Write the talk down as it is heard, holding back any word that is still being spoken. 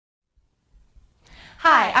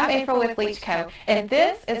Hi, I'm April with LeechCo, and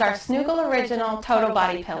this is our Snuggle Original Total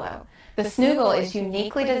Body Pillow. The Snuggle is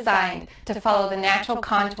uniquely designed to follow the natural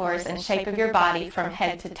contours and shape of your body from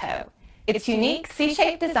head to toe. Its unique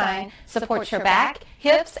C-shaped design supports your back,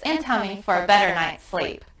 hips, and tummy for a better night's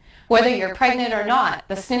sleep. Whether you're pregnant or not,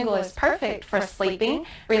 the Snuggle is perfect for sleeping,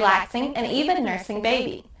 relaxing, and even nursing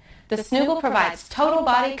baby. The Snuggle provides total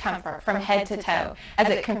body comfort from head to toe as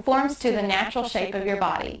it conforms to the natural shape of your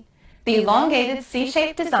body. The elongated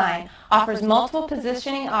C-shaped design offers multiple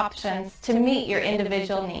positioning options to meet your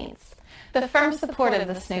individual needs. The firm support of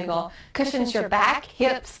the Snuggle cushions your back,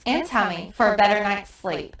 hips, and tummy for a better night's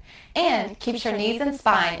sleep and keeps your knees and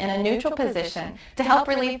spine in a neutral position to help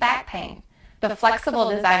relieve back pain. The flexible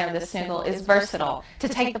design of the Snuggle is versatile to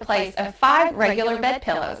take the place of 5 regular bed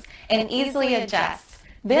pillows and easily adjusts,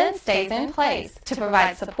 then stays in place to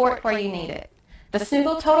provide support where you need it. The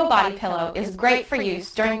Snuggle Total Body Pillow is great for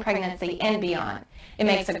use during pregnancy and beyond. It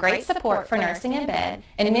makes a great support for nursing in bed,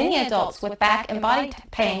 and many adults with back and body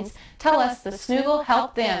pains tell us the Snuggle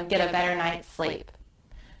helped them get a better night's sleep.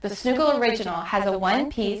 The Snuggle Original has a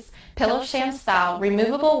one-piece, pillow sham style,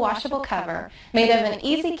 removable washable cover made of an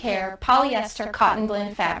easy care polyester cotton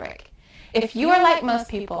blend fabric. If you are like most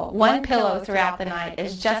people, one pillow throughout the night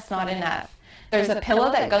is just not enough. There's a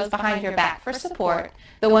pillow that goes behind your back for support,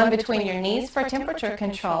 the one between your knees for temperature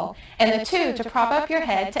control, and the 2 to prop up your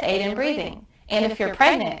head to aid in breathing. And if you're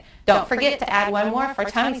pregnant, don't forget to add one more for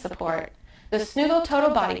tummy support. The Snuggle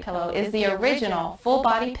Total Body Pillow is the original full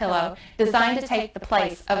body pillow designed to take the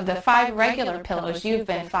place of the 5 regular pillows you've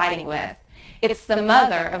been fighting with. It's the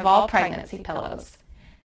mother of all pregnancy pillows.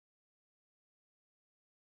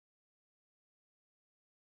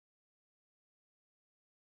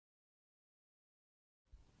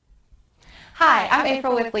 Hi, I'm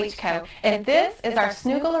April with LeechCo, and this is our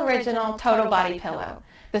Snuggle Original Total Body Pillow.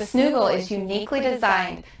 The Snuggle is uniquely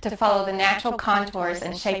designed to follow the natural contours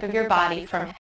and shape of your body from